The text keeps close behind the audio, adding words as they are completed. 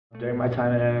During my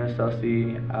time at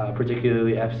NSLC,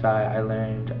 particularly FSI, I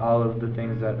learned all of the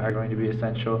things that are going to be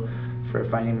essential for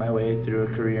finding my way through a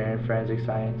career in forensic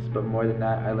science. But more than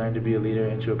that, I learned to be a leader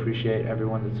and to appreciate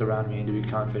everyone that's around me and to be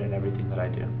confident in everything that I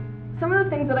do. Some of the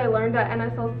things that I learned at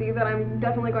NSLC that I'm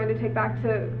definitely going to take back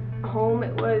to home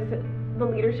was the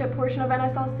leadership portion of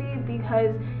NSLC,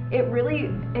 because it really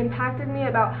impacted me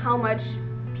about how much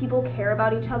people care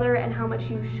about each other and how much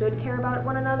you should care about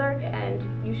one another,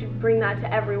 and you should bring that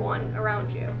to everyone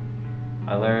around you.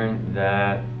 I learned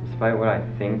that despite what I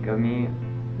think of me,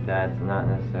 that's not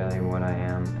necessarily what I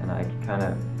am, and I can kind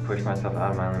of push myself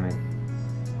out of my limits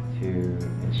to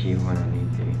achieve what I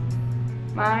need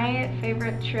to. My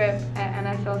favorite trip at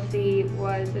NSLC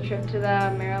was the trip to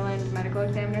the Maryland Medical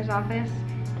Examiner's Office,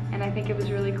 and I think it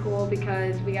was really cool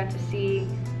because we got to see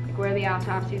where the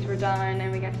autopsies were done,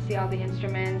 and we got to see all the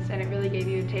instruments, and it really gave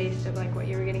you a taste of what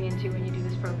you were getting into when you do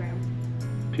this program.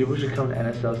 People should come to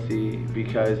NSLC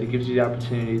because it gives you the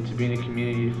opportunity to be in a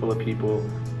community full of people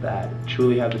that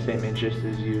truly have the same interests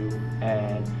as you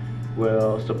and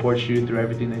will support you through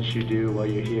everything that you do while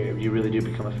you're here. You really do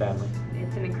become a family.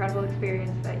 It's an incredible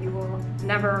experience that you will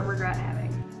never regret having.